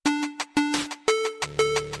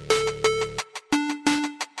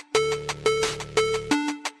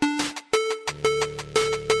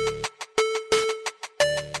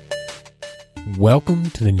Welcome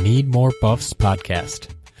to the Need More Buffs podcast,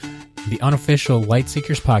 the unofficial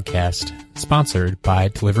Lightseekers podcast, sponsored by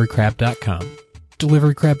DeliveryCrab.com.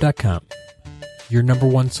 DeliveryCrab.com, your number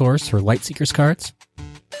one source for Lightseekers cards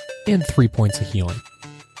and 3 points of healing.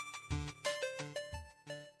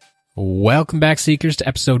 Welcome back, Seekers, to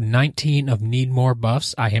episode 19 of Need More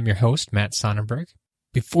Buffs. I am your host, Matt Sonnenberg.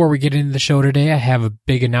 Before we get into the show today, I have a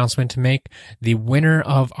big announcement to make. The winner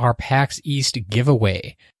of our PAX East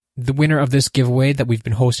giveaway. The winner of this giveaway that we've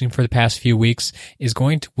been hosting for the past few weeks is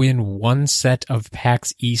going to win one set of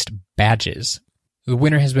PAX East badges. The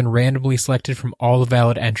winner has been randomly selected from all the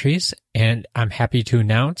valid entries, and I'm happy to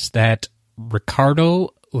announce that Ricardo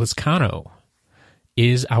Liscano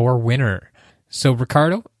is our winner. So,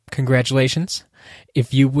 Ricardo, congratulations.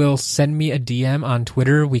 If you will send me a DM on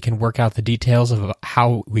Twitter, we can work out the details of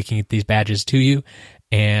how we can get these badges to you,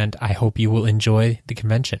 and I hope you will enjoy the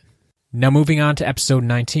convention. Now moving on to episode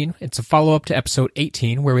 19, it's a follow-up to episode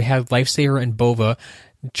 18, where we had Lifesabre and Bova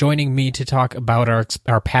joining me to talk about our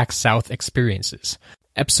PAX South experiences.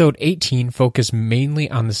 Episode 18 focused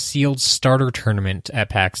mainly on the sealed starter tournament at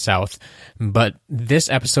PAX South, but this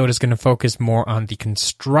episode is going to focus more on the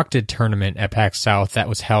constructed tournament at PAX South that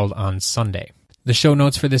was held on Sunday. The show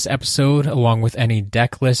notes for this episode, along with any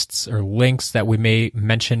deck lists or links that we may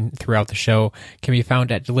mention throughout the show, can be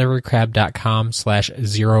found at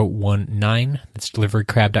deliverycrab.com/019. That's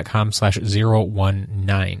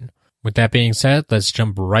deliverycrab.com/019. With that being said, let's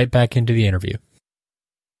jump right back into the interview.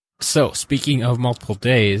 So, speaking of multiple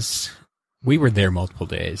days, we were there multiple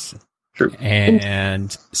days. True.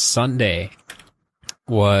 And Sunday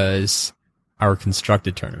was our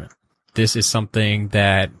constructed tournament. This is something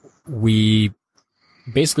that we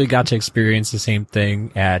basically got to experience the same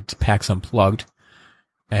thing at PAX Unplugged,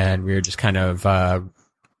 and we were just kind of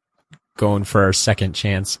going for our second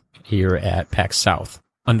chance here at PAX South.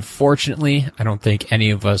 Unfortunately, I don't think any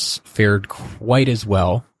of us fared quite as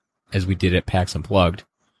well as we did at PAX Unplugged.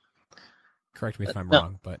 Correct me if I'm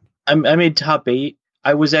wrong, but I made top 8.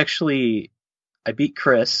 I beat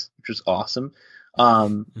Chris, which was awesome.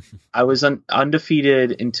 I was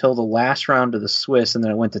undefeated until the last round of the Swiss, and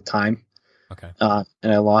then I went to time. Okay.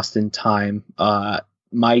 And I lost in time.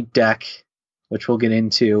 My deck, which we'll get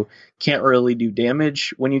into, can't really do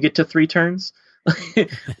damage when you get to 3 turns.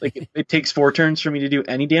 Like it takes 4 turns for me to do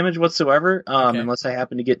any damage whatsoever, unless I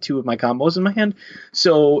happen to get 2 of my combos in my hand.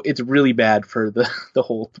 So it's really bad for the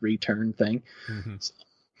whole 3-turn thing. Mm-hmm.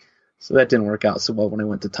 So that didn't work out so well when I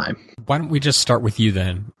went to time. Why don't we just start with you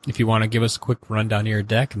then? If you want to give us a quick rundown of your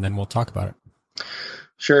deck, and then we'll talk about it.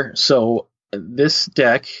 Sure. So this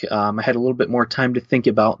deck, I had a little bit more time to think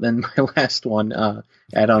about than my last one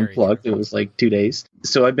at Unplugged. It was like 2 days.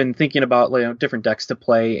 So I've been thinking about different decks to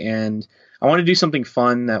play, and I want to do something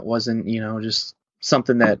fun that wasn't, just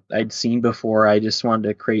something that I'd seen before. I just wanted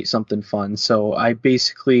to create something fun. So I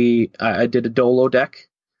did a Dolo deck.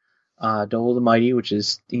 Dolo the Mighty, which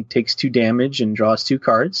is he takes 2 damage and draws 2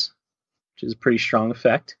 cards, which is a pretty strong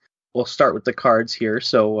effect. We'll start with the cards here.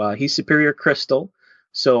 So he's Superior Crystal.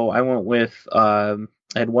 So I went with I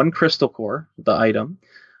had 1 Crystal Core, the item,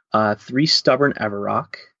 3 Stubborn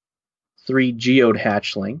Everrock, 3 Geode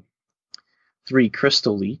Hatchling, 3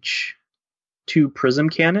 Crystal Leech, 2 Prism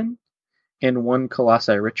Cannon, and 1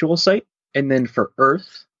 Colossi Ritual Site. And then for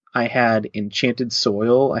Earth, I had Enchanted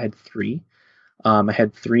Soil. I had 3. I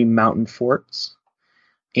had 3 Mountain Forts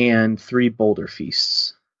and 3 Boulder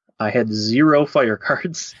Feasts. I had 0 fire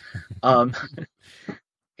cards.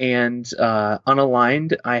 And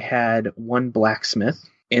unaligned, I had 1 Blacksmith.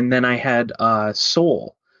 And then I had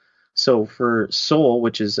Soul. So for Soul,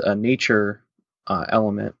 which is a nature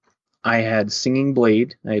element, I had Singing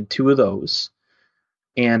Blade. I had 2 of those.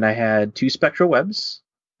 And I had 2 Spectral Webs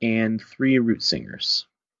and 3 Root Singers.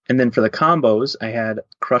 And then for the combos, I had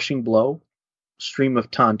Crushing Blow, Stream of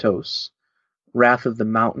Tontos, Wrath of the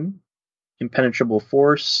Mountain, Impenetrable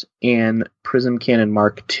Force, and Prism Cannon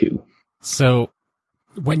Mark II. So,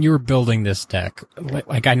 when you were building this deck,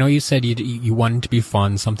 like I know you said you wanted to be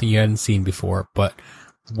fun, something you hadn't seen before, but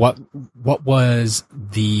what was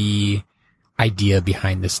the idea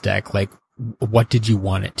behind this deck? Like, what did you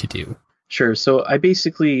want it to do? Sure. So I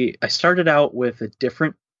started out with a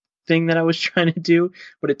different thing that I was trying to do,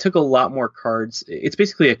 but it took a lot more cards. It's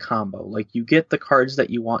basically a combo. Like you get the cards that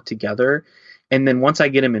you want together, and then once I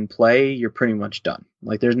get them in play, you're pretty much done.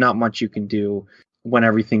 Like there's not much you can do when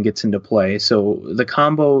everything gets into play. So the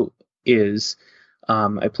combo is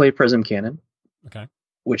I play Prism Cannon, okay,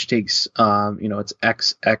 which takes it's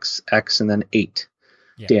X, X, X, and then 8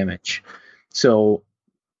 damage. So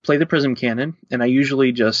play the Prism Cannon, and I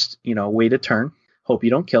usually just wait a turn, hope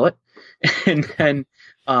you don't kill it, and then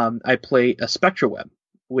I play a Spectra Web,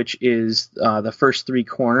 which is the first 3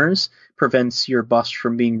 corners prevents your buffs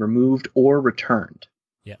from being removed or returned.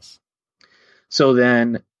 Yes. So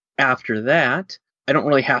then after that, I don't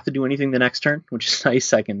really have to do anything the next turn, which is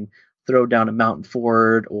nice. I can throw down a Mountain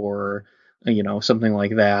Fort or something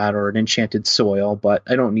like that, or an Enchanted Soil, but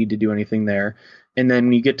I don't need to do anything there. And then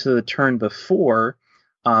when you get to the turn before,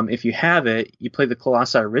 if you have it, you play the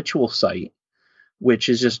Colossi Ritual Site, which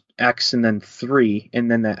is just X and then 3. And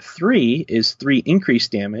then that 3 is 3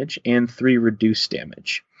 increased damage and 3 reduced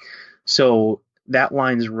damage. So that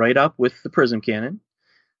lines right up with the Prism Cannon.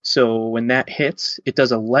 So when that hits, it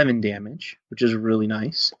does 11 damage, which is really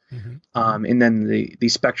nice. Mm-hmm. And then the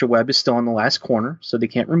Spectra Web is still on the last corner, so they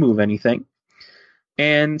can't remove anything.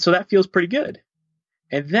 And so that feels pretty good.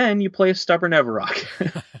 And then you play a Stubborn Everrock.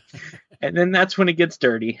 And then that's when it gets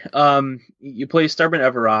dirty. You play Stubborn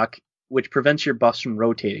Everrock, which prevents your buffs from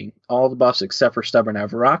rotating. All the buffs except for Stubborn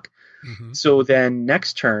Everrock. Mm-hmm. So then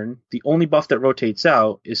next turn, the only buff that rotates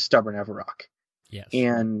out is Stubborn Everrock. Yes.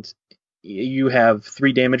 And you have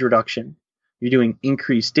 3 damage reduction. You're doing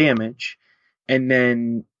increased damage. And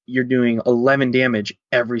then you're doing 11 damage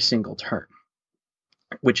every single turn.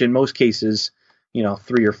 Which in most cases,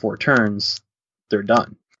 3 or 4 turns, they're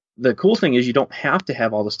done. The cool thing is you don't have to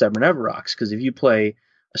have all the Stubborn Everrocks, because if you play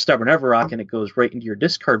a Stubborn Everrock and it goes right into your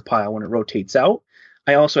discard pile when it rotates out,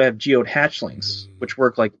 I also have Geode Hatchlings, which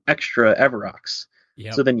work like extra Everrocks.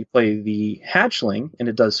 Yep. So then you play the Hatchling, and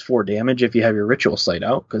it does 4 damage if you have your Ritual Sight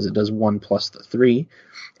out, because it does 1 plus the 3,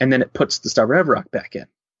 and then it puts the Stubborn Everrock back in.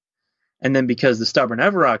 And then because the Stubborn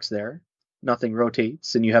Everrock's there, nothing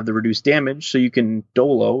rotates, and you have the reduced damage, so you can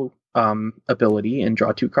Dolo ability and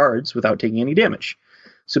draw 2 cards without taking any damage.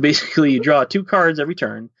 So basically, you draw 2 cards every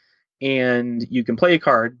turn, and you can play a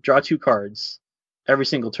card, draw 2 cards every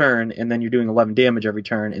single turn, and then you're doing 11 damage every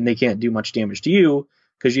turn, and they can't do much damage to you,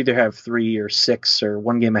 because you either have 3 or 6, or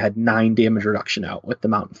one game I had 9 damage reduction out with the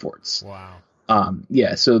Mountain Forts. Wow.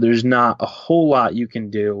 So there's not a whole lot you can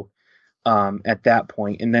do at that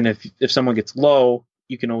point. And then if someone gets low,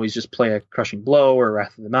 you can always just play a Crushing Blow or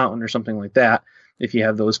Wrath of the Mountain or something like that, if you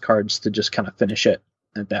have those cards to just kind of finish it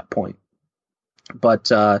at that point. But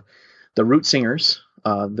the Root Singers,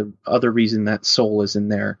 the other reason that Soul is in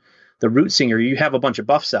there, the Root Singer, you have a bunch of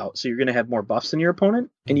buffs out, so you're going to have more buffs than your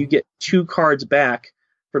opponent, and you get 2 cards back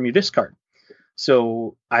from your discard.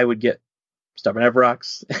 So I would get Stubborn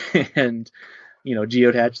Everrocks and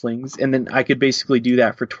Geode Hatchlings, and then I could basically do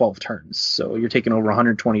that for 12 turns. So you're taking over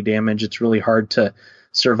 120 damage. It's really hard to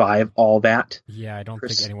survive all that. Yeah, I don't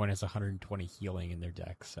think anyone has 120 healing in their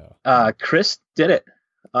deck. So Chris did it.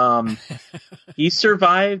 He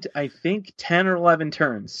survived, I think, 10 or 11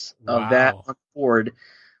 turns of that on board.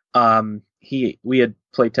 We had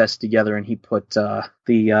playtest together, and he put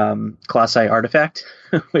the Colossi Artifact,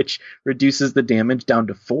 which reduces the damage down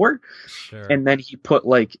to 4. Sure. And then he put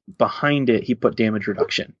behind it, he put damage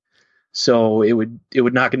reduction. So it would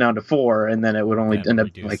knock it down to 4, and then it would only end up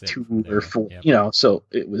 2 or 4. Yep. So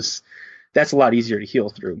that's a lot easier to heal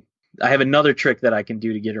through. I have another trick that I can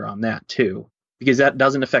do to get around that too, because that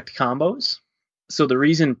doesn't affect combos. So the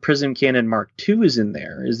reason Prism Cannon Mark II is in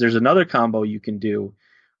there is there's another combo you can do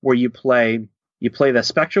where you play the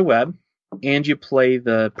Spectra Web and you play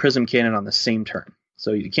the Prism Cannon on the same turn.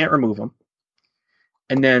 So you can't remove them.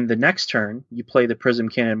 And then the next turn, you play the Prism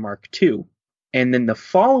Cannon Mark II. And then the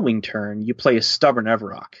following turn, you play a Stubborn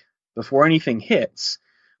Everrock before anything hits,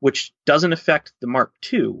 which doesn't affect the Mark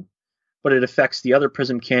II, but it affects the other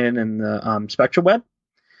Prism Cannon and the Spectra Web.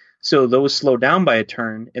 So those slow down by a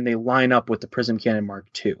turn, and they line up with the Prism Cannon Mark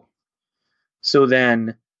II. So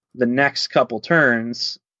then the next couple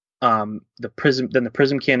turns, the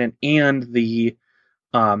Prism Cannon and the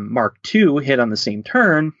Mark II hit on the same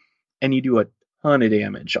turn, and you do a ton of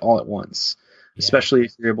damage all at once. Yeah. Especially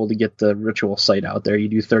if you're able to get the Ritual Sight out there, you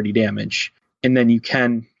do 30 damage. And then you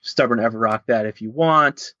can Stubborn Everrock that if you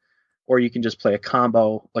want, or you can just play a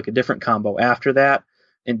combo, like a different combo after that,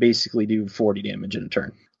 and basically do 40 damage in a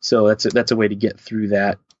turn. So that's a way to get through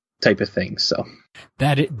that type of thing. So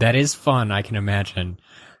that is fun, I can imagine.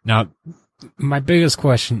 Now, my biggest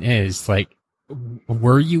question is,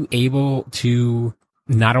 were you able to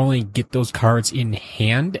not only get those cards in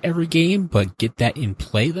hand every game, but get that in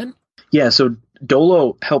play then? Yeah, so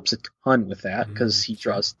Dolo helps a ton with that because he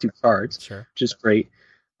draws 2 cards, sure, which is great.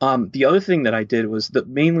 The other thing that I did was that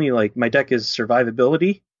mainly my deck is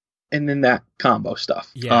survivability and then that combo stuff.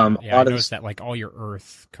 Yeah, I noticed that all your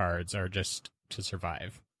Earth cards are just to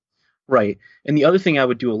survive. Right. And the other thing I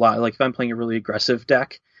would do a lot, if I'm playing a really aggressive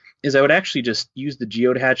deck, is I would actually just use the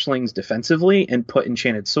geode hatchlings defensively and put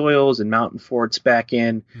enchanted soils and mountain forts back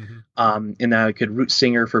in. And then I could root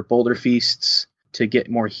singer for boulder feasts to get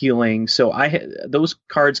more healing. So those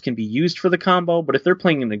cards can be used for the combo, but if they're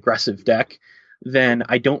playing an aggressive deck, then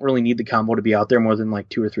I don't really need the combo to be out there more than like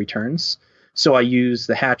 2 or 3 turns. So I use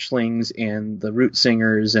the hatchlings and the root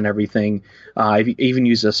singers and everything. I've even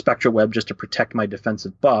used a spectral web just to protect my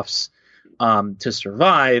defensive buffs to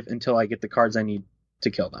survive until I get the cards I need to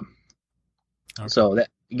kill them. Okay. So that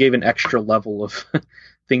gave an extra level of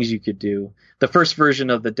things you could do. The first version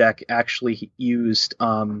of the deck actually used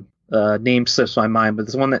name slips my mind, but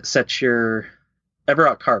there's one that sets your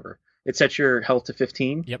Everrock Carver. It sets your health to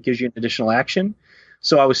 15, gives you an additional action.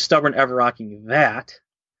 So I was stubborn Everrocking that,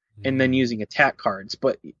 and then using attack cards.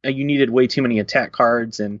 But you needed way too many attack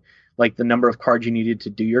cards, and like the number of cards you needed to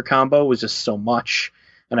do your combo was just so much.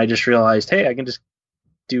 And I just realized, hey, I can just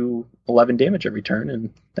do 11 damage every turn,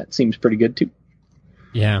 and that seems pretty good too.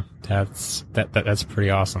 Yeah, that's pretty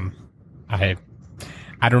awesome. I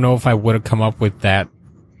don't know if I would have come up with that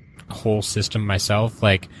whole system myself.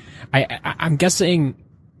 Like, I'm guessing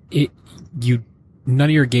none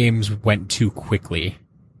of your games went too quickly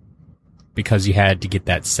because you had to get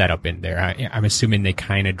that setup in there. I'm assuming they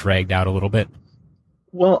kind of dragged out a little bit.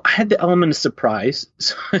 Well, I had the element of surprise,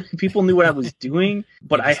 so people knew what I was doing,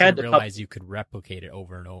 but I had to realize you could replicate it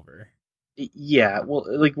over and over. Yeah, well,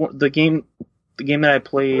 like the game that I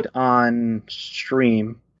played on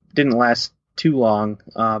stream didn't last too long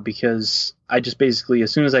because I just basically,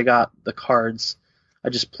 as soon as I got the cards, I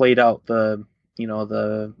just played out the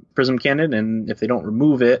prism cannon, and if they don't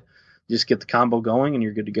remove it, you just get the combo going and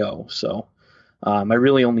you're good to go. So I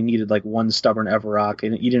really only needed like one stubborn Everrock,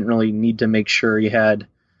 and you didn't really need to make sure you had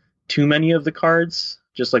too many of the cards,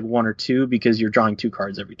 just like 1 or 2, because you're drawing 2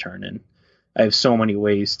 cards every turn, and I have so many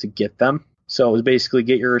ways to get them. So it was basically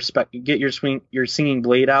get your singing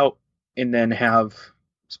blade out, and then have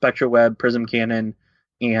spectral web, prism cannon,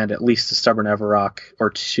 and at least a stubborn Everrock or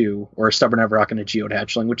 2, or a stubborn Everrock and a geode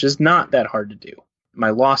hatchling, which is not that hard to do. My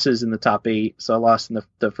losses in the top 8, so I lost in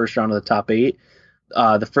the first round of the top 8.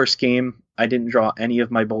 The first game, I didn't draw any of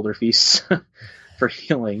my boulder feasts for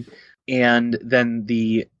healing, and then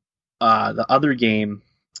the other game,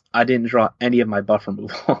 I didn't draw any of my buff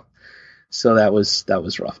removal. So that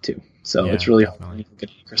was rough too. So yeah, it's really hard to get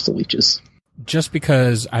crystal leeches. Just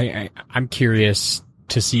because I'm curious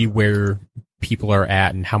to see where people are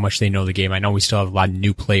at and how much they know the game. I know we still have a lot of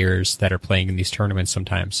new players that are playing in these tournaments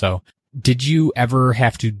sometimes. So did you ever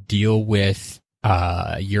have to deal with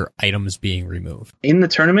your items being removed? In the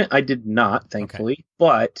tournament, I did not, thankfully,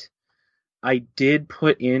 but I did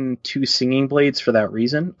put in 2 singing blades for that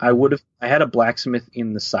reason. I had a blacksmith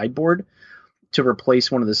in the sideboard to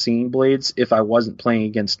replace one of the singing blades if I wasn't playing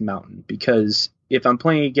against Mountain, because if I'm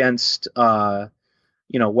playing against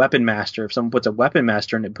Weapon Master, if someone puts a Weapon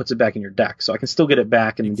Master and it puts it back in your deck, so I can still get it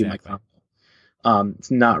back and then do my combo.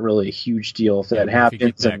 It's not really a huge deal if that happens. If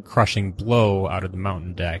you get that crushing blow out of the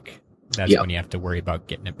Mountain deck, that's when you have to worry about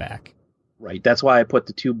getting it back. Right. That's why I put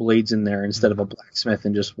the 2 blades in there instead of a blacksmith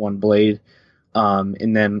and just 1 blade.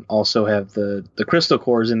 And then also have the crystal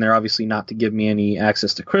cores in there, obviously not to give me any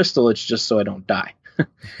access to crystal. It's just so I don't die.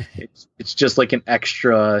 It's just like an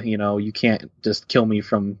extra, you can't just kill me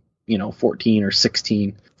from, 14 or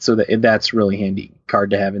 16. So that's really handy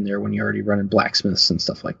card to have in there when you're already running blacksmiths and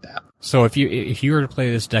stuff like that. So if you were to play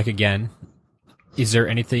this deck again, is there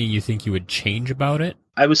anything you think you would change about it?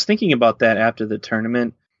 I was thinking about that after the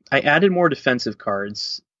tournament. I added more defensive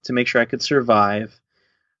cards to make sure I could survive,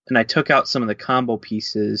 and I took out some of the combo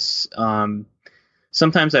pieces.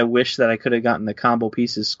 Sometimes I wish that I could have gotten the combo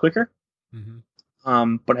pieces quicker,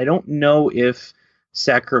 but I don't know if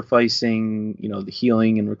sacrificing, the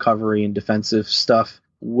healing and recovery and defensive stuff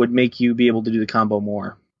would make you be able to do the combo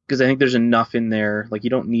more. Because I think there's enough in there. Like, you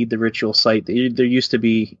don't need the ritual site. There used to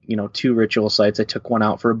be, 2 ritual sites. I took one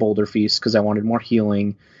out for a boulder feast because I wanted more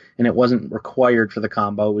healing, and it wasn't required for the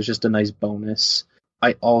combo. It was just a nice bonus.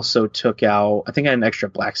 I also took out, I think I had an extra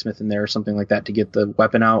blacksmith in there or something like that to get the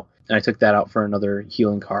weapon out, and I took that out for another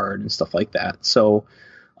healing card and stuff like that. So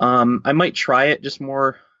I might try it just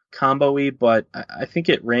more combo-y, but I think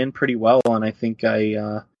it ran pretty well, and I think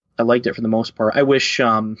I liked it for the most part. I wish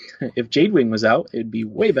if Jadewing was out, it'd be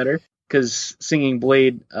way better, because Singing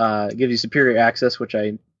Blade gives you superior access, which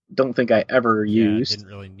I don't think I ever used. Didn't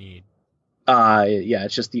really need.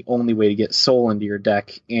 It's just the only way to get soul into your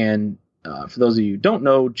deck, and for those of you who don't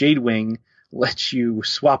know, Jadewing lets you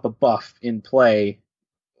swap a buff in play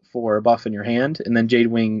for a buff in your hand, and then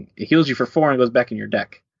Jadewing, it heals you for 4 and goes back in your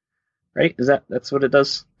deck. Right? That's what it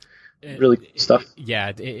does? really cool stuff.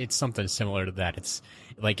 It's something similar to that. It's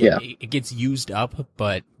like Yeah. it gets used up,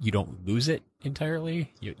 but you don't lose it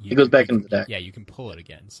entirely. It goes back into the deck. Yeah, you can pull it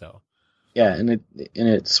again. So yeah, and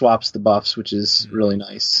it swaps the buffs, which is really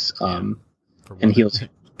nice. And heals.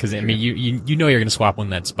 Because I mean, you know you're going to swap one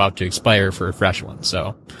that's about to expire for a fresh one.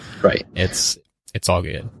 So right, it's all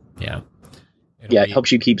good. Yeah. It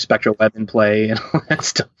helps you keep Spectral Web in play and all that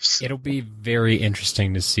stuff. So. It'll be very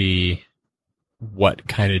interesting to see what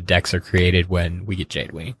kind of decks are created when we get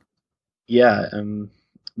Jadewing. Yeah,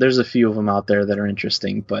 there's a few of them out there that are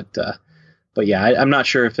interesting, but yeah, I'm not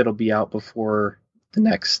sure if it'll be out before the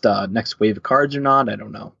next wave of cards or not. I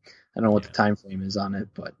don't know. I don't know what the time frame is on it,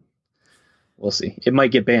 but we'll see. It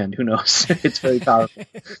might get banned. Who knows? It's very powerful.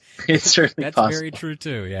 It's certainly That's possible. Very true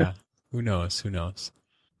too. Yeah. Who knows?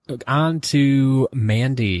 Look, on to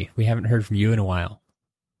Mandy. We haven't heard from you in a while.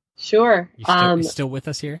 Sure. You still with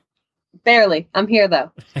us here? Barely. I'm here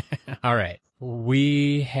though. All right.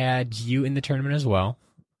 We had you in the tournament as well.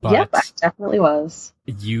 But yep, I definitely was.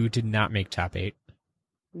 You did not make top 8.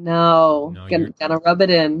 No, gonna rub it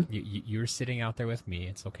in. You were sitting out there with me.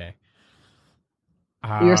 It's okay.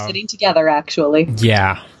 We were sitting together, actually.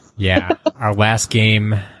 Yeah. Our last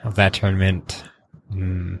game of that tournament.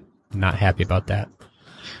 Not happy about that.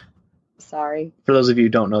 Sorry. For those of you who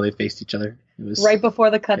don't know, they faced each other. It was right before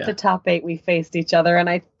the cut to top 8. We faced each other, and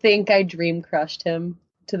I think I dream crushed him.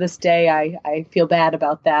 To this day, I feel bad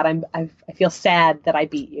about that. I feel sad that I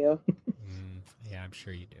beat you. Yeah, I'm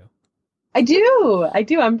sure you do. I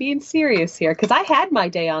do. I'm being serious here because I had my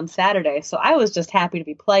day on Saturday, so I was just happy to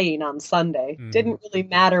be playing on Sunday. Didn't really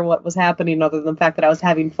matter what was happening other than the fact that I was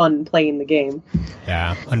having fun playing the game.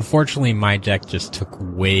 Yeah, unfortunately, my deck just took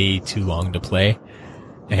way too long to play,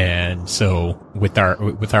 and so with our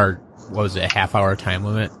what was it, half-hour time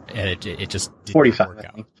limit, it just didn't 45. work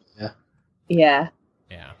out. Yeah.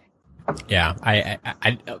 Yeah. I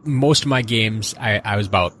most of my games, I was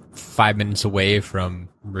about 5 minutes away from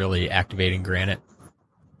really activating Granite,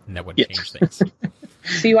 and that would change things.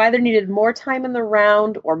 So you either needed more time in the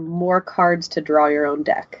round or more cards to draw your own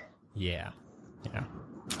deck. Yeah.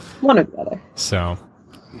 One or the other. So,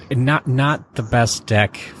 not the best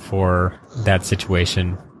deck for that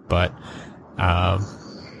situation, but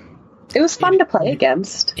it was fun to play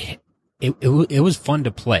against. It was fun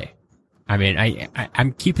to play. I mean,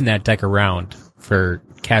 I'm keeping that deck around for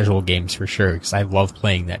casual games for sure because I love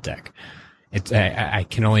playing that deck. I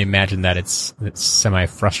can only imagine that it's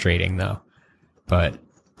semi-frustrating though, but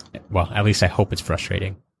well, at least I hope it's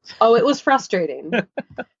frustrating. Oh, it was frustrating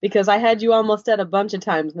because I had you almost dead a bunch of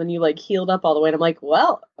times, and then you healed up all the way, and I'm like,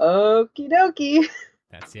 well, okie dokie.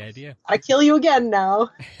 That's the idea. I kill you again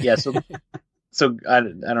now. Yeah, so I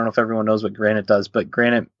don't know if everyone knows what Granite does, but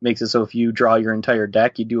Granite makes it so if you draw your entire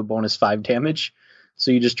deck, you do a bonus 5 damage. So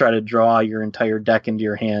you just try to draw your entire deck into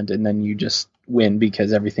your hand, and then you just win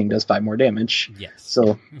because everything does 5 more damage. Yes.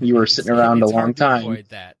 So you were sitting around a long hard to time. avoid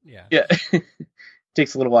that. Yeah. It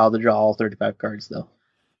takes a little while to draw all 35 cards, though.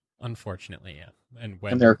 Unfortunately, yeah. And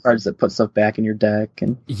there are cards that put stuff back in your deck.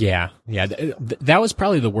 And yeah. That was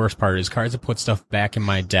probably the worst part, is cards that put stuff back in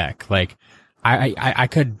my deck. Like, I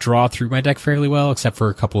could draw through my deck fairly well, except for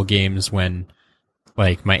a couple of games when,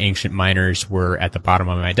 like, my Ancient Miners were at the bottom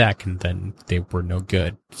of my deck, and then they were no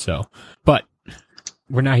good. So, but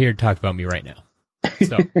we're not here to talk about me right now.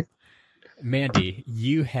 So, Mandy,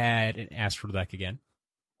 you had an Astral deck again.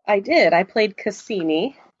 I did. I played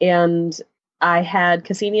Cassini, and I had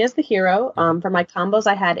Cassini as the hero. For my combos,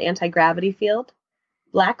 I had Anti-Gravity Field,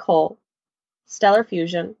 Black Hole, Stellar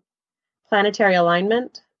Fusion, Planetary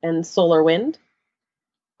Alignment, and Solar Wind.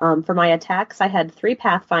 For my attacks, I had 3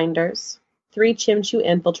 Pathfinders, 3 Chimchu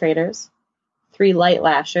Infiltrators, 3 Light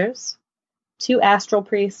Lashers, 2 Astral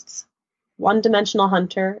Priests, 1 Dimensional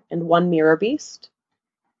Hunter, and 1 Mirror Beast.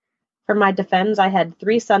 For my defense, I had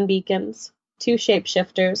 3 Sun Beacons, 2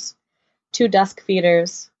 Shapeshifters, 2 Dusk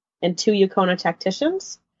Feeders, and 2 Yukona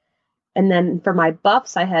Tacticians. And then for my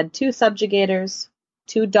buffs, I had 2 Subjugators,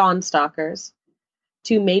 2 Dawnstalkers,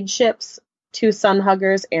 2 Mage Ships, 2 Sun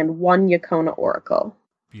Huggers, and 1 Yukona Oracle.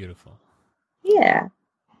 Beautiful. Yeah.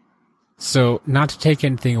 So, not to take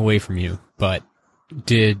anything away from you, but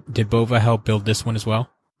did Bova help build this one as well?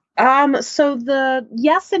 So the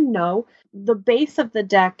yes and no. The base of the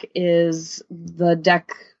deck is the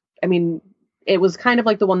deck. I mean, it was kind of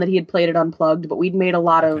like the one that he had played it unplugged, but we'd made a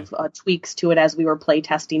lot of tweaks to it as we were play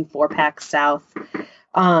testing for PAX South.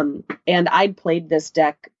 And I'd played this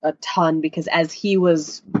deck a ton because as he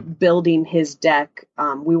was building his deck,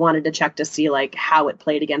 we wanted to check to see how it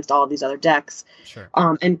played against all of these other decks. Sure.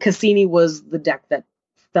 And Cassini was the deck that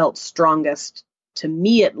felt strongest to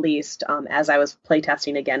me at least, as I was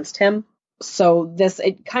playtesting against him. So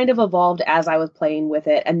it kind of evolved as I was playing with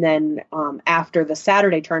it. And then after the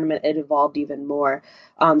Saturday tournament, it evolved even more.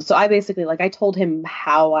 So I basically, I told him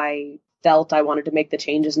how I felt I wanted to make the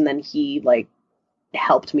changes, and then he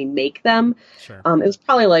helped me make them. Sure. It was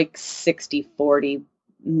probably 60-40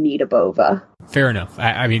 me to Bova. Fair enough.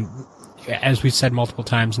 I mean, as we've said multiple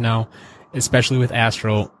times now, especially with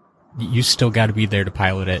Astral, you still got to be there to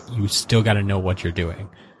pilot it. You still got to know what you're doing.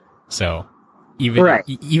 So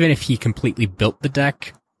even if he completely built the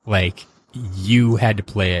deck, you had to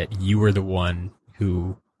play it. You were the one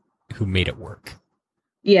who made it work.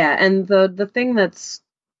 Yeah, and the thing that's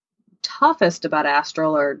toughest about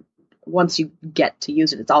Astral, or once you get to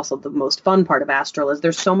use it, it's also the most fun part of Astral, is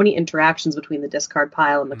there's so many interactions between the discard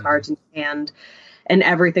pile and the cards in hand and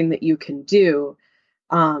everything that you can do,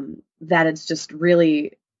 that it's just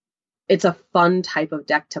really, it's a fun type of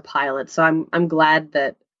deck to pilot. So I'm glad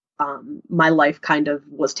that my life kind of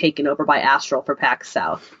was taken over by Astral for PAX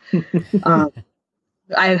South.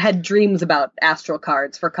 I had dreams about Astral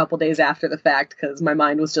cards for a couple days after the fact because my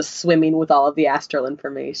mind was just swimming with all of the Astral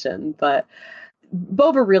information. But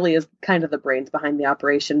Bova really is kind of the brains behind the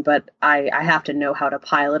operation, but I have to know how to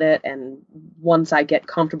pilot it. And once I get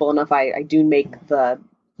comfortable enough, I do make the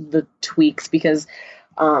tweaks, because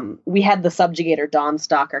we had the Subjugator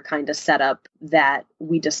Dawnstalker kind of set up that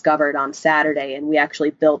we discovered on Saturday, and we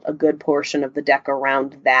actually built a good portion of the deck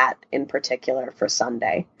around that in particular for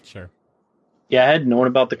Sunday. Sure. Yeah, I had known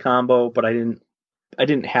about the combo, but I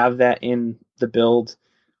didn't have that in the build.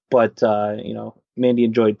 But Mandy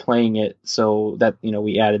enjoyed playing it, so that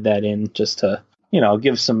we added that in just to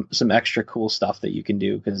give some extra cool stuff that you can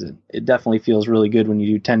do, because it definitely feels really good when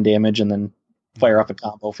you do 10 damage and then fire off a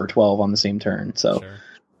combo for 12 on the same turn. So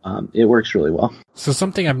sure. It works really well. So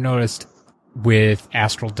something I've noticed with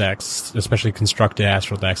Astral decks, especially constructed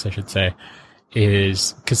Astral decks, I should say,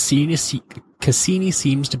 is Cassini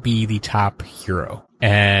seems to be the top hero.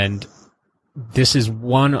 And this is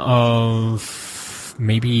one of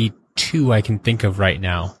maybe two I can think of right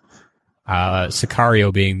now,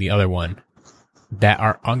 Sicario being the other one, that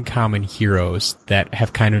are uncommon heroes that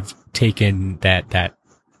have kind of taken that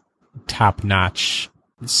top-notch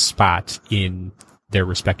spot in their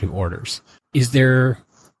respective orders. Is there...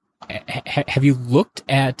 have you looked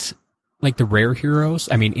at the rare heroes?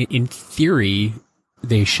 I mean, in theory,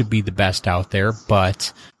 they should be the best out there,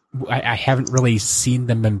 but I haven't really seen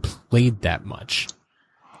them and played that much.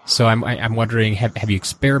 So I'm wondering, have you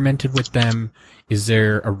experimented with them? Is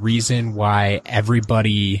there a reason why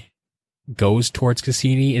everybody goes towards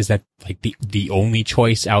Cassini? Is that the only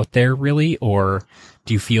choice out there, really? Or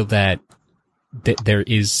do you feel that there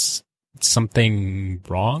is something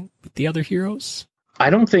wrong with the other heroes? I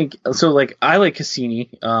don't think so. I like Cassini.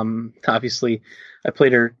 Obviously, I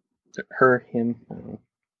played him. I don't know.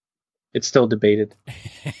 It's still debated.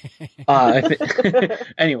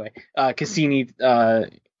 Anyway, Cassini.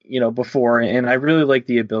 Before, and I really like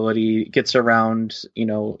the ability. It gets around,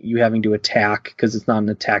 you having to attack because it's not an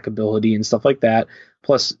attack ability and stuff like that.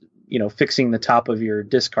 Plus, fixing the top of your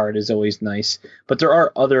discard is always nice. But there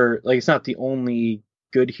are other, it's not the only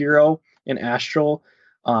good hero in Astral.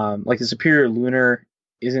 The Superior Lunar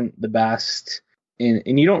isn't the best,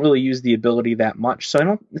 and you don't really use the ability that much. So I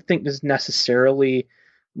don't think this is necessarily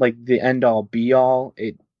the end all be all.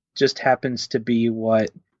 It just happens to be what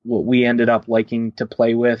we ended up liking to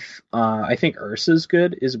play with. I think Ursa's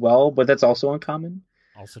good as well, but that's also uncommon.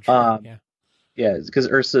 Also true, yeah. Yeah, because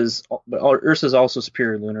Ursa's also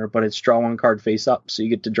Superior Lunar, but it's draw one card face up, so you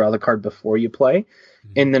get to draw the card before you play.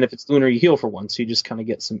 Mm-hmm. And then if it's Lunar, you heal for one, so you just kind of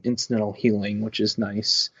get some incidental healing, which is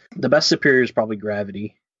nice. The best Superior is probably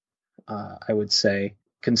Gravity, I would say.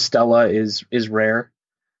 Constella is rare,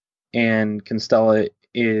 and Constella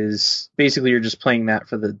is basically you're just playing that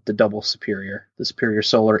for the double Superior, the Superior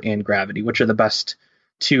Solar and Gravity, which are the best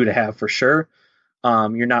two to have for sure.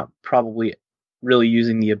 You're not probably really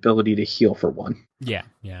using the ability to heal for one. Yeah.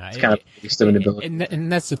 It's kind of a waste of an ability.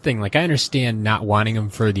 And that's the thing. I understand not wanting them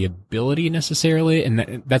for the ability necessarily,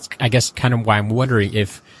 and that's, I guess, kind of why I'm wondering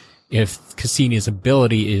if Cassini's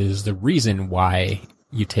ability is the reason why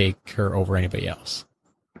you take her over anybody else.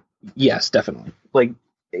 Yes, definitely.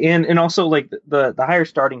 And also the higher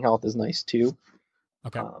starting health is nice too.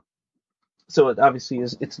 Okay. So it obviously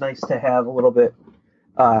it's nice to have a little bit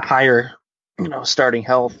higher, starting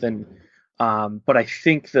health, and but I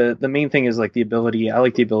think the main thing is the ability. I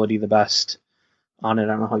like the ability the best on it. I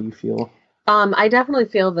don't know how you feel. I definitely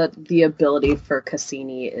feel that the ability for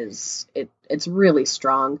Cassini it's really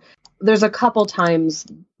strong. There's a couple times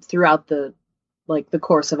throughout the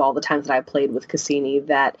course of all the times that I played with Cassini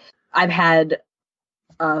that I've had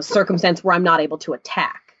circumstance where I'm not able to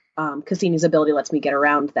attack. Cassini's ability lets me get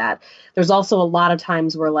around that. There's also a lot of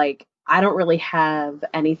times where, like, I don't really have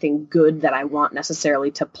anything good that I want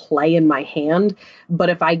necessarily to play in my hand, but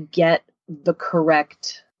if I get the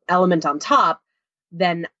correct element on top,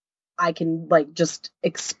 then I can, like, just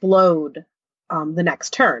explode the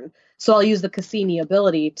next turn. So I'll use the Cassini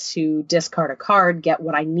ability to discard a card, get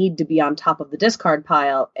what I need to be on top of the discard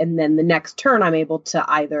pile, and then the next turn I'm able to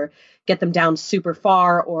either get them down super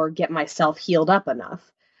far or get myself healed up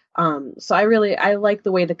enough. So I like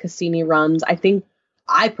the way the Cassini runs.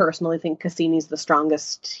 I personally think Cassini's the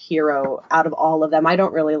strongest hero out of all of them. I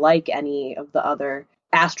don't really like any of the other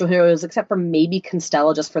Astral heroes except for maybe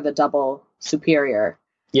Constella, just for the double superior.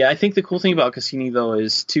 Yeah, I think the cool thing about Cassini, though,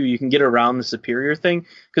 is, too, you can get around the superior thing,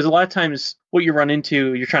 because a lot of times what you run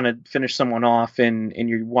into, you're trying to finish someone off, and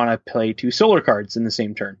you want to play 2 solar cards in the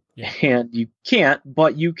same turn. Yeah. And you can't,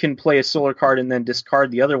 but you can play a solar card and then discard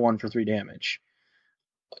the other one for 3 damage.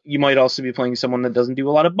 You might also be playing someone that doesn't do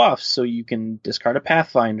a lot of buffs, so you can discard a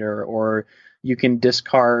Pathfinder, or you can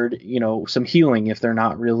discard, some healing if they're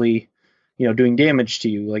not really, doing damage to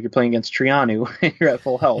you, like you're playing against Trianu and you're at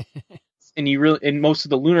full health. And most of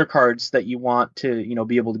the lunar cards that you want to,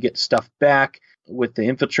 be able to get stuff back with the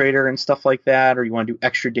Infiltrator and stuff like that, or you want to do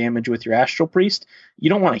extra damage with your Astral Priest, you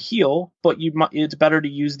don't want to heal, but it's better to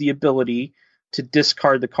use the ability to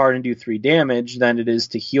discard the card and do 3 damage than it is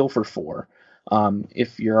to heal for 4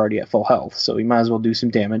 if you're already at full health. So you might as well do some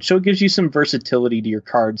damage. So it gives you some versatility to your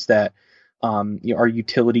cards that are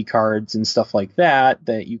utility cards and stuff like that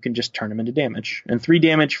you can just turn them into damage. And 3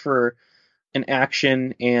 damage for an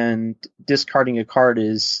action and discarding a card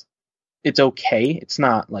it's okay. It's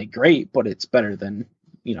not like great, but it's better than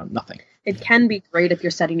nothing. It can be great if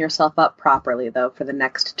you're setting yourself up properly, though, for the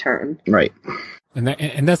next turn. Right.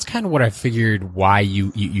 And that's kind of what I figured why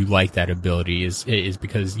you like that ability is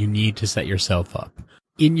because you need to set yourself up.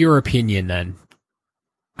 In your opinion, then,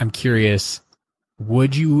 I'm curious,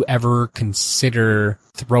 would you ever consider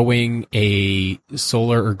throwing a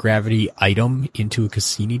solar or gravity item into a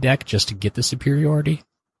Cassini deck just to get the superiority?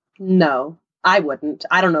 No, I wouldn't.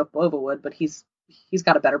 I don't know if Bova would, but he's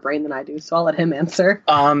got a better brain than I do, so I'll let him answer.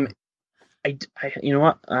 I you know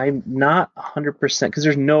what? I'm not 100% because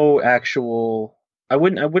there's no actual. I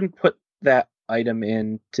wouldn't put that item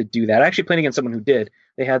in to do that. I actually played against someone who did.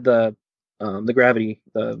 They had the gravity,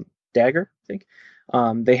 the dagger, I think.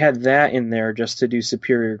 They had that in there just to do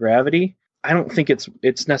superior gravity. I don't think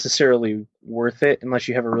it's necessarily worth it unless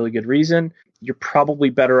you have a really good reason. You're probably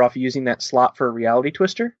better off using that slot for a reality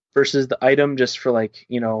twister versus the item just for, like,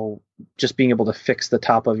 just being able to fix the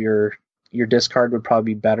top of your discard would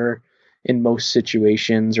probably be better in most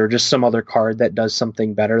situations, or just some other card that does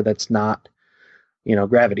something better that's not,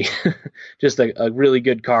 gravity. Just a really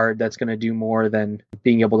good card that's going to do more than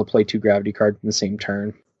being able to play 2 gravity cards in the same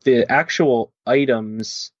turn. The actual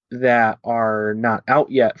items that are not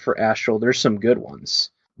out yet for Astral, there's some good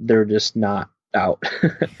ones. They're just not out.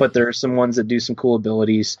 But there are some ones that do some cool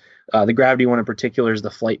abilities. The gravity one in particular is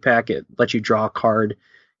the Flight Pack. It lets you draw a card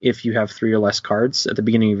if you have 3 or less cards at the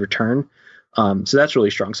beginning of your turn. So that's really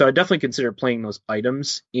strong. So I definitely consider playing those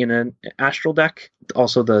items in an Astral deck.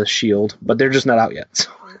 Also the shield, but they're just not out yet.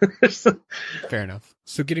 So. Fair enough.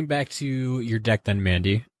 So getting back to your deck then,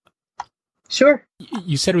 Mandy. Sure.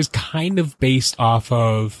 You said it was kind of based off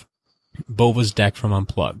of Bova's deck from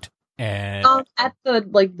Unplugged. And at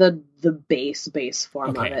the base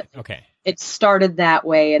form of it. Okay. It started that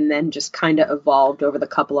way and then just kind of evolved over the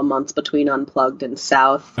couple of months between Unplugged and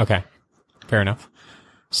South. Okay. Fair enough.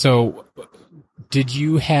 So did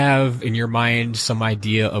you have in your mind some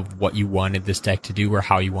idea of what you wanted this deck to do or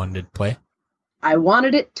how you wanted it to play? I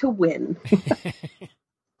wanted it to win.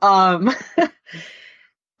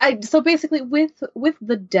 So basically with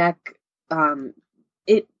the deck,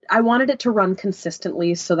 I wanted it to run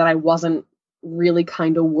consistently so that I wasn't really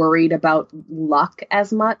kind of worried about luck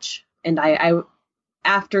as much. And I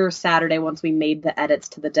after Saturday, once we made the edits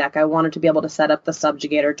to the deck, I wanted to be able to set up the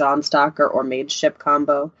Subjugator, Dawnstalker, or Mage Ship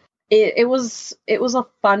combo. It was a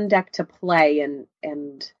fun deck to play,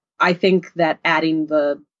 and I think that adding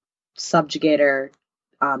the Subjugator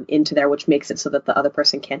into there, which makes it so that the other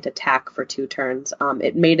person can't attack for 2 turns.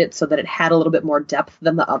 It made it so that it had a little bit more depth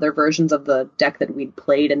than the other versions of the deck that we'd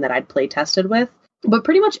played and that I'd play tested with. But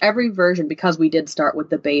pretty much every version, because we did start with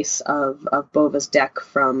the base of Bova's deck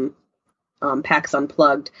from PAX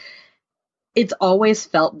Unplugged, it's always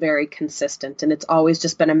felt very consistent, and it's always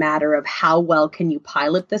just been a matter of how well can you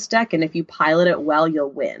pilot this deck, and if you pilot it well,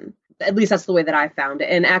 you'll win. At least that's the way that I found it.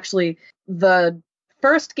 And actually, the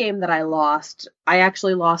first game that I lost, I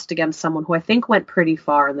actually lost against someone who I think went pretty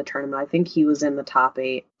far in the tournament. I think he was in the top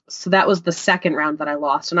 8. So that was the second round that I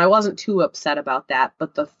lost, and I wasn't too upset about that.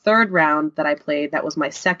 But the third round that I played, that was my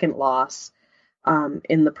second loss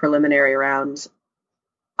in the preliminary rounds.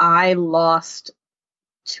 I lost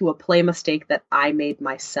to a play mistake that I made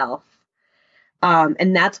myself.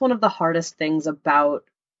 And that's one of the hardest things about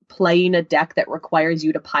playing a deck that requires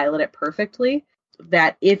you to pilot it perfectly,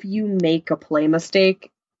 that if you make a play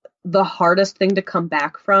mistake, the hardest thing to come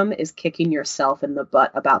back from is kicking yourself in the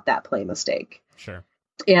butt about that play mistake. Sure.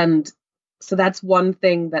 And so that's one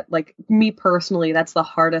thing that, like, me personally, that's the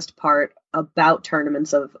hardest part about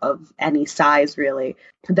tournaments of any size, really,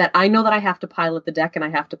 that I know that I have to pilot the deck, and I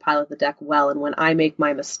have to pilot the deck well. And when I make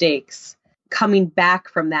my mistakes, coming back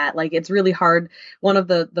from that, like, it's really hard. One of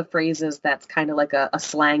the phrases that's kind of like a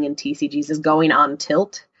slang in TCGs is going on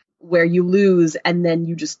tilt, where you lose and then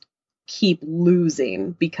you just keep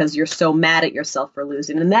losing because you're so mad at yourself for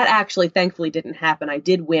losing. And that actually, thankfully, didn't happen. I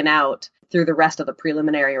did win out through the rest of the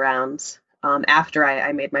preliminary rounds after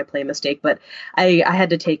I made my play mistake. But I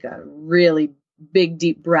had to take a really big,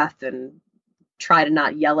 deep breath and try to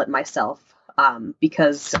not yell at myself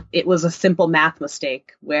because it was a simple math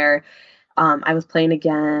mistake where I was playing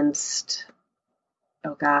against,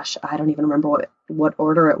 oh gosh, I don't even remember what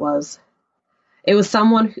order it was. It was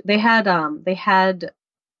someone, they had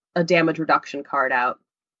a damage reduction card out,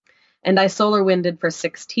 and I solar winded for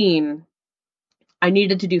 16. I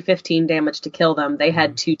needed to do 15 damage to kill them. They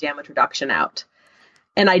had 2 damage reduction out.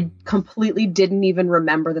 And I completely didn't even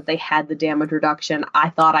remember that they had the damage reduction. I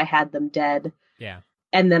thought I had them dead. Yeah.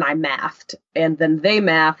 And then I mathed. And then they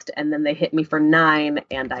mathed, and then they hit me for 9,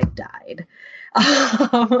 and I died.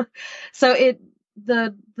 So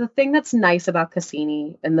the thing that's nice about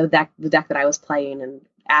Cassini and the deck that I was playing, and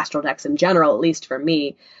Astral decks in general, at least for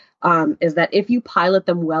me, is that if you pilot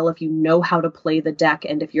them well, if you know how to play the deck,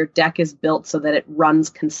 and if your deck is built so that it runs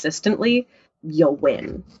consistently, you'll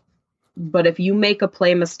win. But if you make a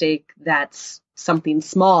play mistake that's something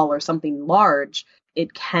small or something large,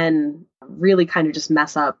 it can really kind of just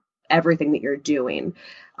mess up everything that you're doing.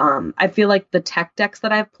 I feel like the tech decks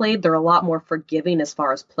that I've played, they're a lot more forgiving as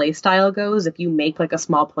far as play style goes. If you make like a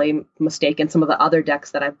small play mistake in some of the other decks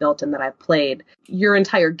that I've built and that I've played, your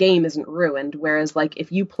entire game isn't ruined. Whereas like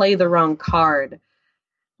if you play the wrong card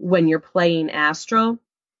when you're playing Astral,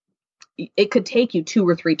 it could take you 2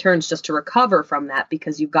 or 3 turns just to recover from that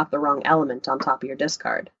because you've got the wrong element on top of your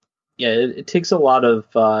discard. Yeah, it takes a lot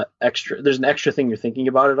of extra. There's an extra thing you're thinking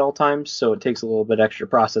about at all times, so it takes a little bit extra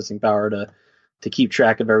processing power to keep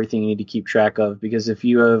track of everything you need to keep track of. Because if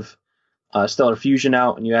you have Stellar Fusion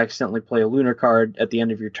out and you accidentally play a Lunar card at the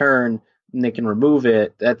end of your turn, and they can remove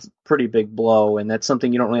it, that's a pretty big blow, and that's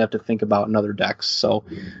something you don't really have to think about in other decks. So,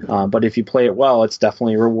 but if you play it well, it's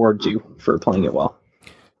definitely rewards you for playing it well.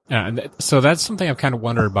 Yeah, so that's something I've kind of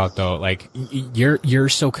wondered about, though. Like, you're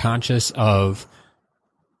so conscious of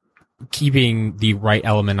keeping the right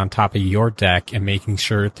element on top of your deck and making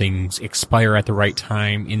sure things expire at the right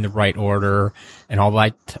time, in the right order, and all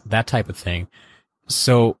that type of thing.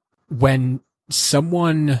 So when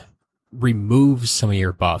someone removes some of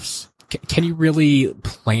your buffs, can you really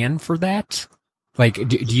plan for that? Like,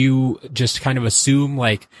 do you just kind of assume,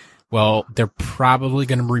 like, well, they're probably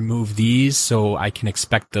going to remove these, so I can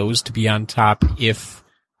expect those to be on top if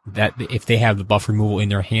they have the buff removal in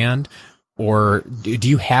their hand? Or do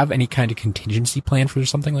you have any kind of contingency plan for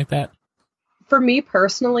something like that? For me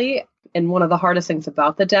personally, and one of the hardest things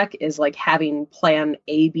about the deck is like having plan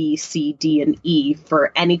A, B, C, D, and E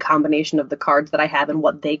for any combination of the cards that I have and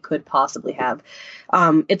what they could possibly have.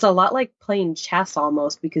 It's a lot like playing chess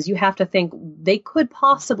almost, because you have to think they could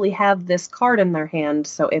possibly have this card in their hand.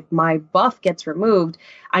 So if my buff gets removed,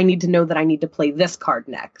 I need to know that I need to play this card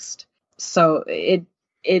next. So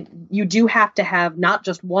you do have to have not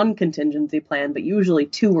just one contingency plan, but usually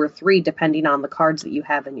 2 or 3, depending on the cards that you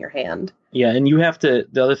have in your hand. Yeah, and you have to,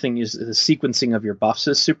 the other thing is the sequencing of your buffs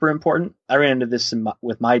is super important. I ran into this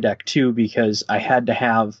with my deck too, because I had to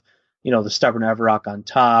have, the Stubborn Everrock on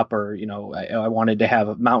top, or, I wanted to have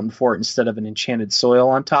a Mountain Fort instead of an Enchanted Soil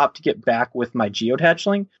on top to get back with my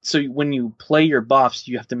Geodatchling. So when you play your buffs,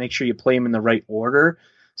 you have to make sure you play them in the right order.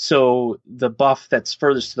 So the buff that's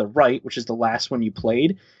furthest to the right, which is the last one you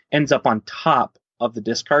played, ends up on top of the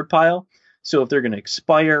discard pile. So if they're going to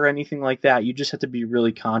expire or anything like that, you just have to be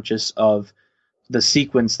really conscious of the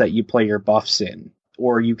sequence that you play your buffs in,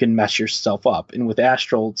 or you can mess yourself up. And with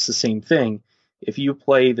Astral, it's the same thing. If you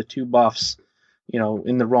play the 2 buffs,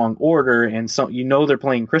 in the wrong order, and so they're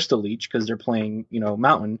playing Crystal Leech because they're playing,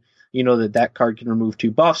 Mountain, that card can remove 2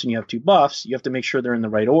 buffs, and you have 2 buffs, you have to make sure they're in the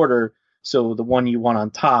right order, So the one you want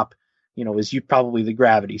on top, is probably the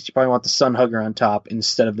gravity. So you probably want the Sun Hugger on top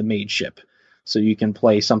instead of the Mage Ship. So you can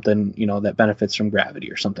play something, that benefits from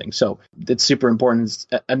gravity or something. So it's super important,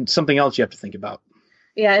 and something else you have to think about.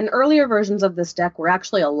 Yeah, and earlier versions of this deck were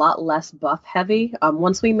actually a lot less buff heavy.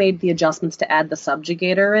 Once we made the adjustments to add the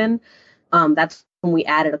Subjugator in, that's when we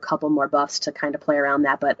added a couple more buffs to kind of play around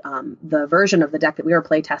that. But the version of the deck that we were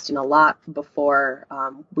playtesting a lot before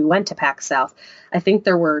we went to PAX South, I think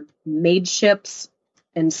there were Mage Ships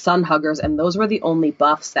and Sun Huggers, and those were the only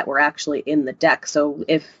buffs that were actually in the deck. So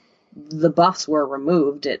if the buffs were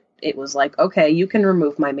removed, it was like, okay, you can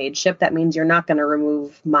remove my Mage Ship. That means you're not going to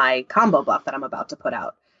remove my combo buff that I'm about to put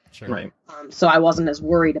out. Sure. Right. So I wasn't as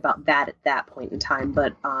worried about that at that point in time.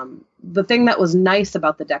 But the thing that was nice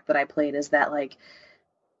about the deck that I played is that, like,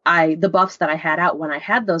 the buffs that I had out, when I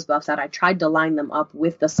had those buffs out, I tried to line them up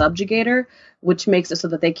with the Subjugator, which makes it so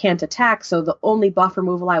that they can't attack. So the only buff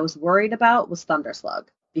removal I was worried about was Thunderslug,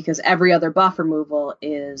 because every other buff removal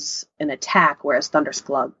is an attack, whereas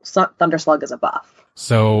Thunderslug is a buff.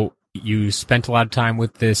 So you spent a lot of time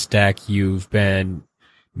with this deck. You've been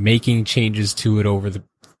making changes to it over the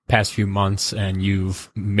past few months, and you've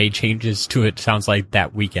made changes to it, sounds like,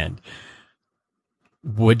 that weekend.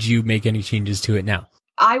 Would you make any changes to it now?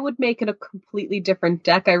 I would make it a completely different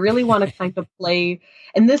deck. I really want to kind of play,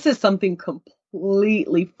 and this is something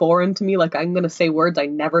completely foreign to me. Like, I'm going to say words I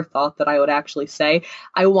never thought that I would actually say.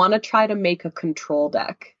 I want to try to make a control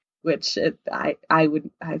deck, which I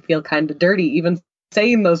feel kind of dirty even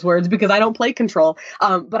saying those words because I don't play control.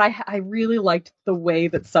 But I really liked the way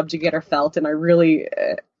that Subjugator felt, and I really,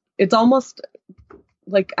 it's almost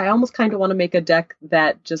like I almost kind of want to make a deck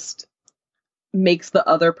that just makes the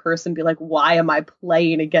other person be like, why am I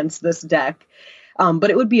playing against this deck? But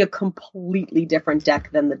it would be a completely different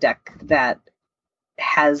deck than the deck that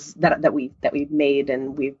has that we made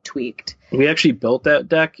and we've tweaked. We actually built that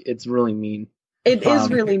deck. It's really mean. It is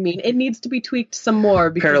really mean. It needs to be tweaked some more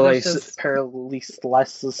because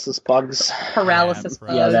paralysis bugs.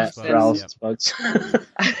 Paralysis bugs.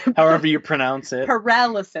 However you pronounce it.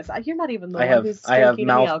 Paralysis. You're not even the one who's I have drinking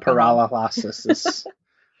mouth alcohol. paralysis.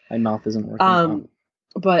 My mouth isn't working.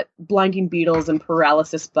 But Blinding Beetles and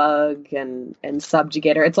Paralysis Bug and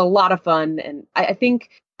Subjugator, it's a lot of fun, and I think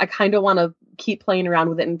I kind of want to keep playing around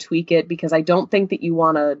with it and tweak it because I don't think that you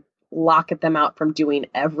want to lock them out from doing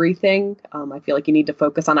everything. I feel like you need to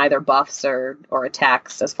focus on either buffs or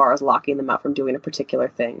attacks as far as locking them out from doing a particular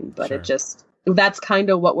thing. But Sure. That's kind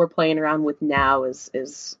of what we're playing around with now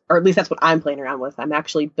is, or at least that's what I'm playing around with. I'm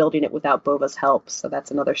actually building it without Bova's help, so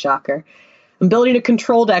that's another shocker. I'm building a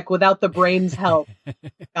control deck without the brain's help.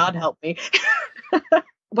 God help me.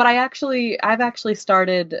 But I've actually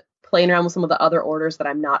started playing around with some of the other orders that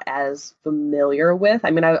I'm not as familiar with.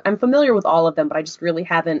 I mean, I'm familiar with all of them, but I just really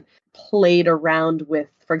haven't played around with,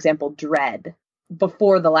 for example, Dread.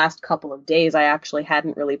 Before the last couple of days, I actually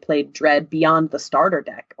hadn't really played Dread beyond the starter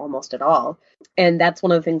deck almost at all. And that's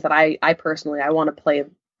one of the things that I personally want to play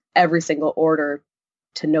every single order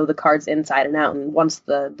to know the cards inside and out. And once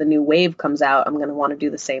the new wave comes out, I'm going to want to do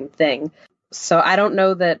the same thing. So I don't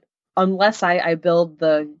know that unless I build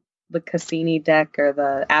the Cassini deck or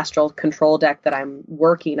the Astral control deck that I'm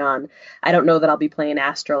working on, I don't know that I'll be playing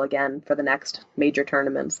Astral again for the next major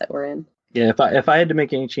tournaments that we're in. Yeah, if I had to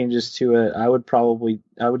make any changes to it, I would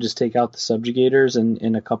just take out the Subjugators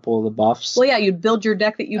and a couple of the buffs. Well, yeah, you'd build your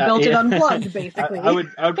deck that you built it unplugged, basically. I would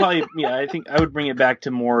probably, I think I would bring it back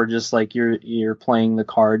to more just like you're playing the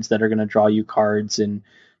cards that are going to draw you cards and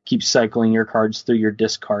keep cycling your cards through your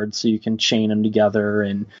discards so you can chain them together.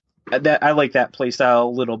 And that I like that playstyle a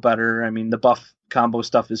little better. I mean, the buff combo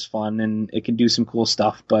stuff is fun and it can do some cool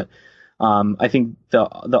stuff, but I think the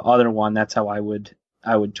other one, that's how I would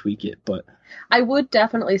tweak it. But I would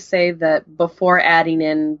definitely say that before adding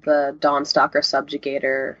in the Dawnstalker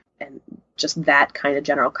Subjugator and just that kind of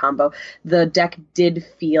general combo, the deck did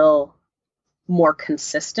feel more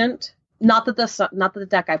consistent. Not that the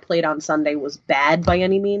deck I played on Sunday was bad by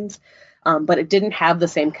any means, but it didn't have the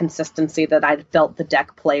same consistency that I'd felt the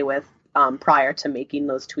deck play with prior to making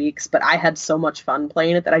those tweaks. But I had so much fun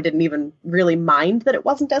playing it that I didn't even really mind that it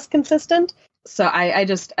wasn't as consistent. So I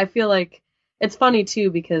feel like it's funny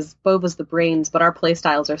too because Bova's the brains, but our play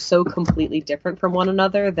styles are so completely different from one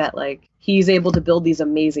another that like he's able to build these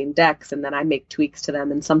amazing decks and then I make tweaks to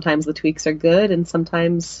them, and sometimes the tweaks are good and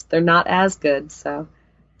sometimes they're not as good. So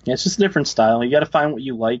yeah, it's just a different style. You got to find what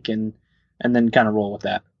you like and then kind of roll with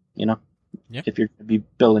that. You know, Yep. If you're going to be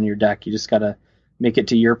building your deck, you just got to make it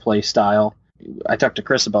to your play style. I talked to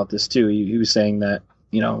Chris about this too. He was saying that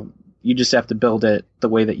you just have to build it the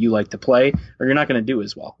way that you like to play, or you're not going to do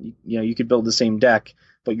as well. You could build the same deck,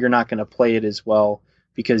 but you're not going to play it as well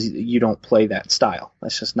because you don't play that style.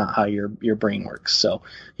 That's just not how your brain works. So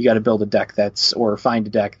you got to build a deck or find a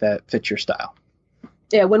deck that fits your style.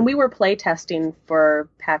 Yeah, when we were play testing for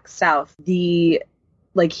PAX South, he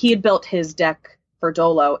had built his deck for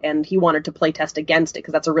Dolo, and he wanted to play test against it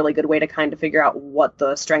because that's a really good way to kind of figure out what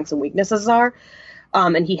the strengths and weaknesses are.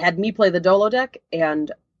 And he had me play the Dolo deck,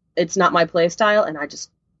 and it's not my play style, and I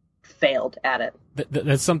just failed at it.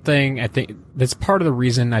 That's something I think that's part of the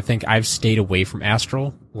reason I think I've stayed away from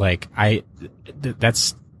Astral. Like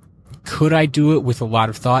could I do it with a lot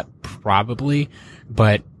of thought? Probably,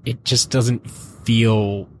 but it just doesn't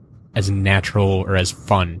feel as natural or as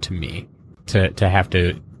fun to me to have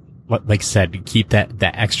to, like I said, keep that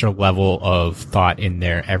extra level of thought in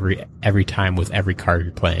there every time with every card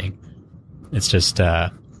you're playing. It's just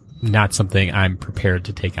not something I'm prepared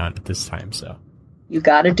to take on at this time. So you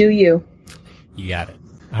gotta do you. You got it.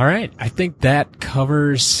 All right. I think that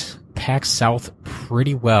covers PAX South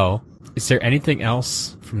pretty well. Is there anything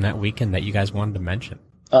else from that weekend that you guys wanted to mention?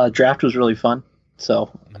 Draft was really fun. So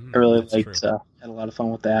I really liked, had a lot of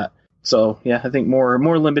fun with that. So yeah, I think more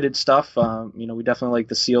limited stuff. We definitely like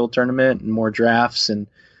the Seal tournament and more drafts and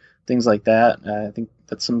things like that. I think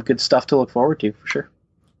that's some good stuff to look forward to for sure.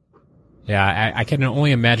 Yeah, I can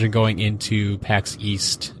only imagine going into PAX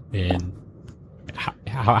East in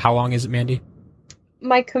how long is it, Mandy?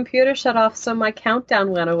 My computer shut off, so my countdown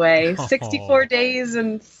went away. 64 days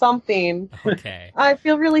and something. Okay. I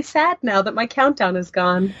feel really sad now that my countdown is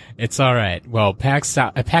gone. It's all right. Well, PAX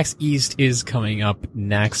East is coming up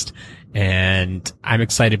next, and I'm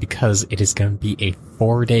excited because it is going to be a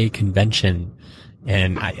 4-day convention,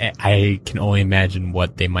 and I can only imagine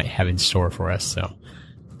what they might have in store for us. So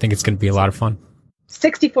I think it's going to be a lot of fun.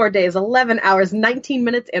 64 days, 11 hours, 19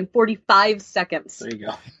 minutes, and 45 seconds. There you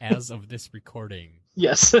go. As of this recording.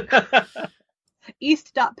 Yes.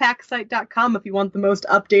 East.paxsite.com if you want the most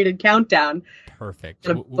updated countdown. Perfect.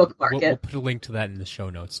 Bookmark it. We'll put a link to that in the show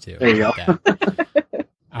notes, too. There you go.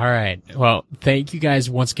 All right. Well, thank you guys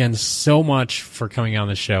once again so much for coming on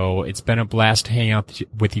the show. It's been a blast to hang out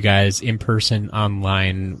with you guys in person,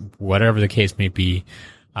 online, whatever the case may be.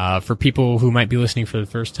 For people who might be listening for the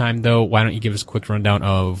first time, though, why don't you give us a quick rundown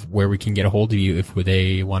of where we can get a hold of you if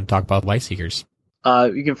they want to talk about Lightseekers?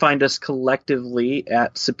 You can find us collectively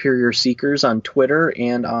at Superior Seekers on Twitter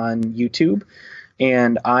and on YouTube.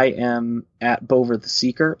 And I am at Bova the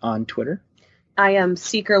Seeker on Twitter. I am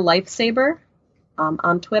Seeker Lifesabre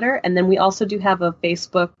on Twitter. And then we also do have a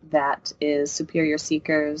Facebook that is Superior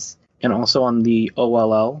Seekers. And also on the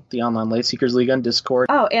OLL, the Online Lightseekers League on Discord.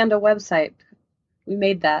 Oh, and a website. We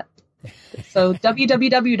made that. So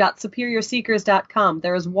www.superiorseekers.com.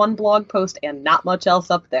 There is one blog post and not much else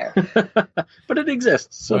up there. But it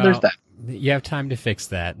exists, so there's that. You have time to fix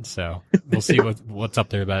that, so we'll see what's up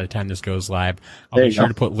there by the time this goes live. I'll be sure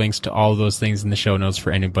to put links to all of those things in the show notes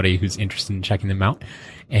for anybody who's interested in checking them out.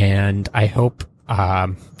 And I hope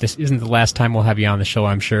this isn't the last time we'll have you on the show,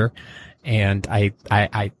 I'm sure. And I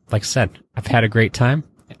like I said, I've had a great time.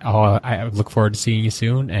 I look forward to seeing you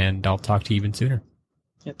soon, and I'll talk to you even sooner.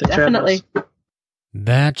 Definitely.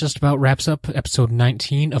 That just about wraps up episode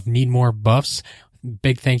 19 of Need More Buffs.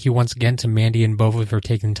 Big thank you once again to Mandy and Bova for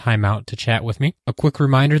taking time out to chat with me. A quick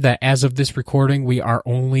reminder that as of this recording, we are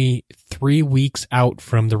only 3 weeks out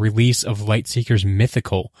from the release of Lightseekers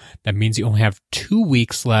Mythical. That means you only have 2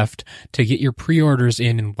 weeks left to get your pre-orders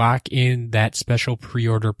in and lock in that special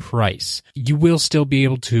pre-order price. You will still be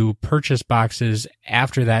able to purchase boxes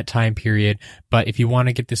after that time period, but if you want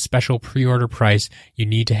to get this special pre-order price, you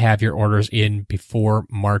need to have your orders in before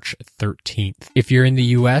March 13th. If you're in the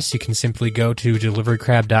US, you can simply go to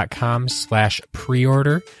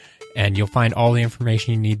deliverycrab.com/preorder and you'll find all the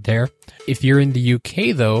information you need there. If you're in the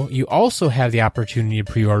UK, though, you also have the opportunity to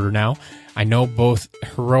pre-order now. I know both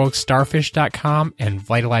heroicstarfish.com and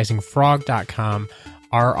vitalizingfrog.com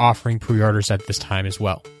are offering pre-orders at this time as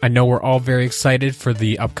well. I know we're all very excited for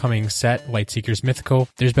the upcoming set, Lightseekers Mythical.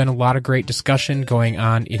 There's been a lot of great discussion going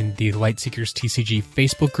on in the Lightseekers TCG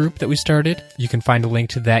Facebook group that we started. You can find a link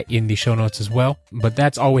to that in the show notes as well. But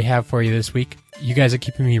that's all we have for you this week. You guys are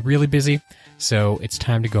keeping me really busy, so it's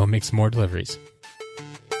time to go make some more deliveries.